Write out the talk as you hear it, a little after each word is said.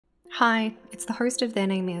Hi, it's the host of Their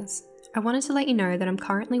Name Is. I wanted to let you know that I'm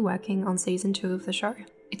currently working on season 2 of the show.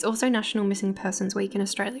 It's also National Missing Persons Week in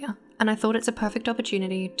Australia, and I thought it's a perfect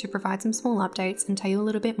opportunity to provide some small updates and tell you a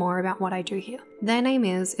little bit more about what I do here. Their Name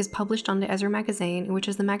Is published under Ezra Magazine, which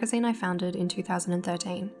is the magazine I founded in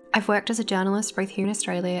 2013. I've worked as a journalist both here in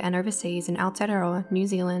Australia and overseas in Aotearoa, New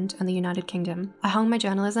Zealand, and the United Kingdom. I hung my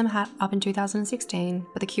journalism hat up in 2016,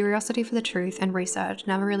 but the curiosity for the truth and research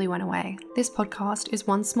never really went away. This podcast is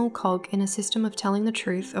one small cog in a system of telling the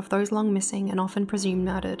truth of those long missing and often presumed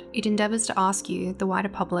murdered. It endeavours to ask you, the wider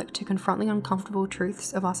public, to confront the uncomfortable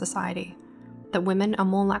truths of our society. That women are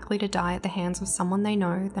more likely to die at the hands of someone they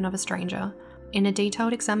know than of a stranger. In a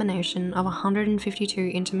detailed examination of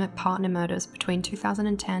 152 intimate partner murders between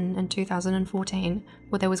 2010 and 2014,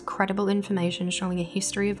 where there was credible information showing a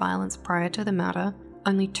history of violence prior to the murder,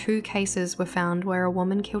 only 2 cases were found where a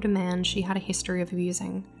woman killed a man she had a history of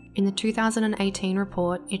abusing. In the 2018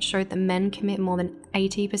 report, it showed that men commit more than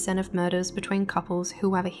 80% of murders between couples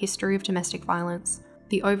who have a history of domestic violence.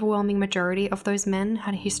 The overwhelming majority of those men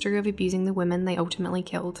had a history of abusing the women they ultimately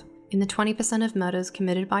killed. In the 20% of murders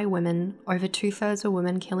committed by women, over 2/3 were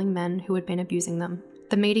women killing men who had been abusing them.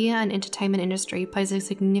 The media and entertainment industry plays a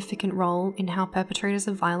significant role in how perpetrators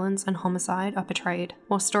of violence and homicide are portrayed.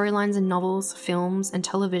 While storylines in novels, films, and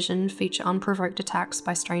television feature unprovoked attacks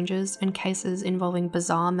by strangers and cases involving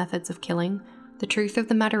bizarre methods of killing, the truth of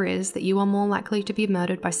the matter is that you are more likely to be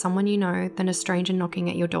murdered by someone you know than a stranger knocking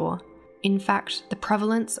at your door. In fact, the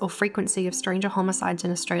prevalence or frequency of stranger homicides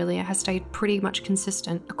in Australia has stayed pretty much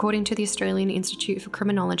consistent. According to the Australian Institute for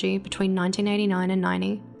Criminology, between 1989 and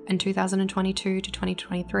 90 and 2022 to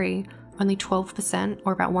 2023, only 12%,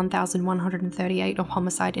 or about 1,138 of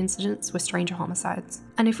homicide incidents were stranger homicides.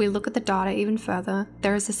 And if we look at the data even further,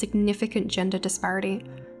 there is a significant gender disparity.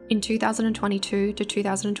 In 2022 to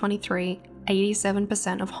 2023,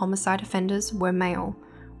 87% of homicide offenders were male,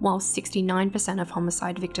 while 69% of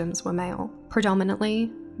homicide victims were male.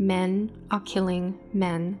 Predominantly, men are killing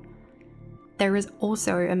men. There is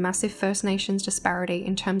also a massive First Nations disparity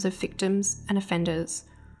in terms of victims and offenders.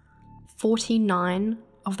 49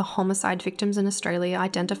 of the homicide victims in Australia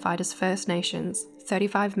identified as First Nations,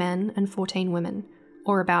 35 men and 14 women,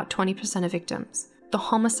 or about 20% of victims. The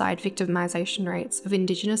homicide victimisation rates of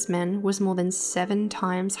Indigenous men was more than 7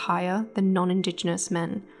 times higher than non-Indigenous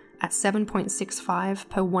men, at 7.65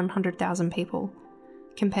 per 100,000 people,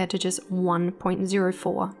 compared to just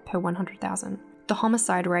 1.04 per 100,000. The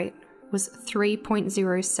homicide rate was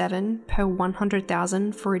 3.07 per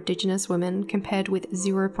 100,000 for Indigenous women, compared with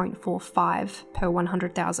 0.45 per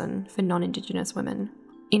 100,000 for non-Indigenous women.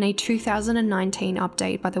 In a 2019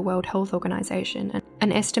 update by the World Health Organization,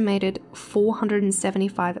 an estimated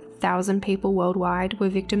 475,000 people worldwide were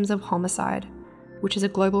victims of homicide, which is a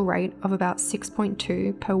global rate of about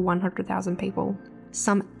 6.2 per 100,000 people.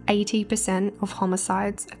 Some 80% of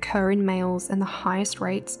homicides occur in males, and the highest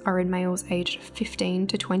rates are in males aged 15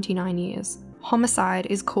 to 29 years. Homicide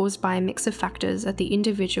is caused by a mix of factors at the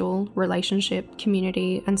individual, relationship,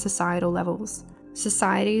 community, and societal levels.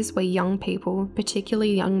 Societies where young people,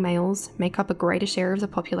 particularly young males, make up a greater share of the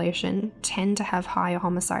population, tend to have higher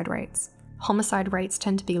homicide rates. Homicide rates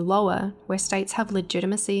tend to be lower where states have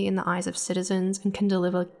legitimacy in the eyes of citizens and can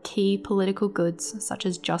deliver key political goods such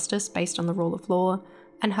as justice based on the rule of law,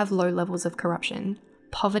 and have low levels of corruption.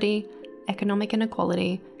 Poverty, economic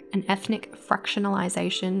inequality, and ethnic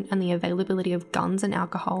fractionalization and the availability of guns and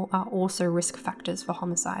alcohol are also risk factors for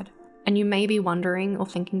homicide. And you may be wondering or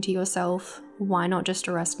thinking to yourself, why not just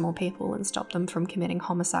arrest more people and stop them from committing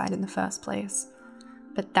homicide in the first place?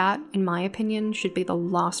 But that, in my opinion, should be the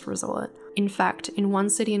last resort. In fact, in one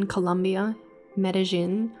city in Colombia,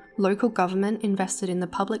 Medellin, local government invested in the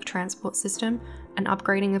public transport system and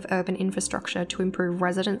upgrading of urban infrastructure to improve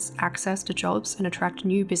residents' access to jobs and attract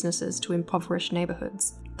new businesses to impoverished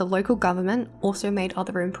neighbourhoods. The local government also made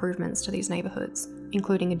other improvements to these neighbourhoods,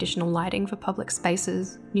 including additional lighting for public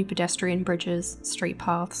spaces, new pedestrian bridges, street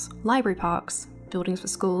paths, library parks, buildings for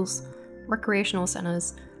schools, recreational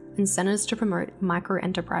centres, and centres to promote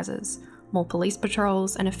micro-enterprises, more police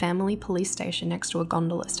patrols, and a family police station next to a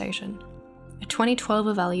gondola station. A 2012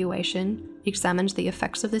 evaluation examined the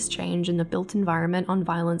effects of this change in the built environment on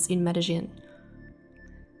violence in Medellin.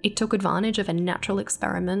 It took advantage of a natural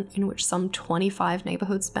experiment in which some 25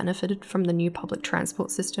 neighbourhoods benefited from the new public transport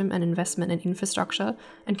system and investment in infrastructure,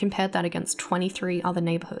 and compared that against 23 other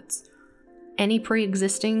neighbourhoods. Any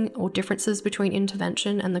pre-existing or differences between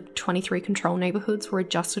intervention and the 23 control neighbourhoods were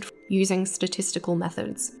adjusted using statistical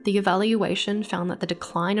methods. The evaluation found that the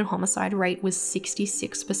decline in homicide rate was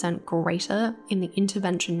 66% greater in the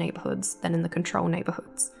intervention neighbourhoods than in the control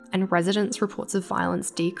neighbourhoods, and residents' reports of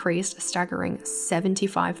violence decreased a staggering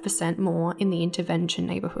 75% more in the intervention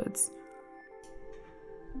neighbourhoods.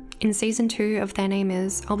 In Season 2 of Their Name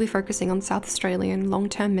Is, I'll be focusing on South Australian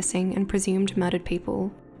long-term missing and presumed murdered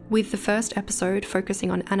people, with the first episode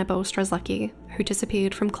focusing on Annabelle Strzelecki, who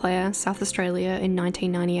disappeared from Clare, South Australia in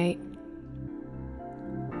 1998.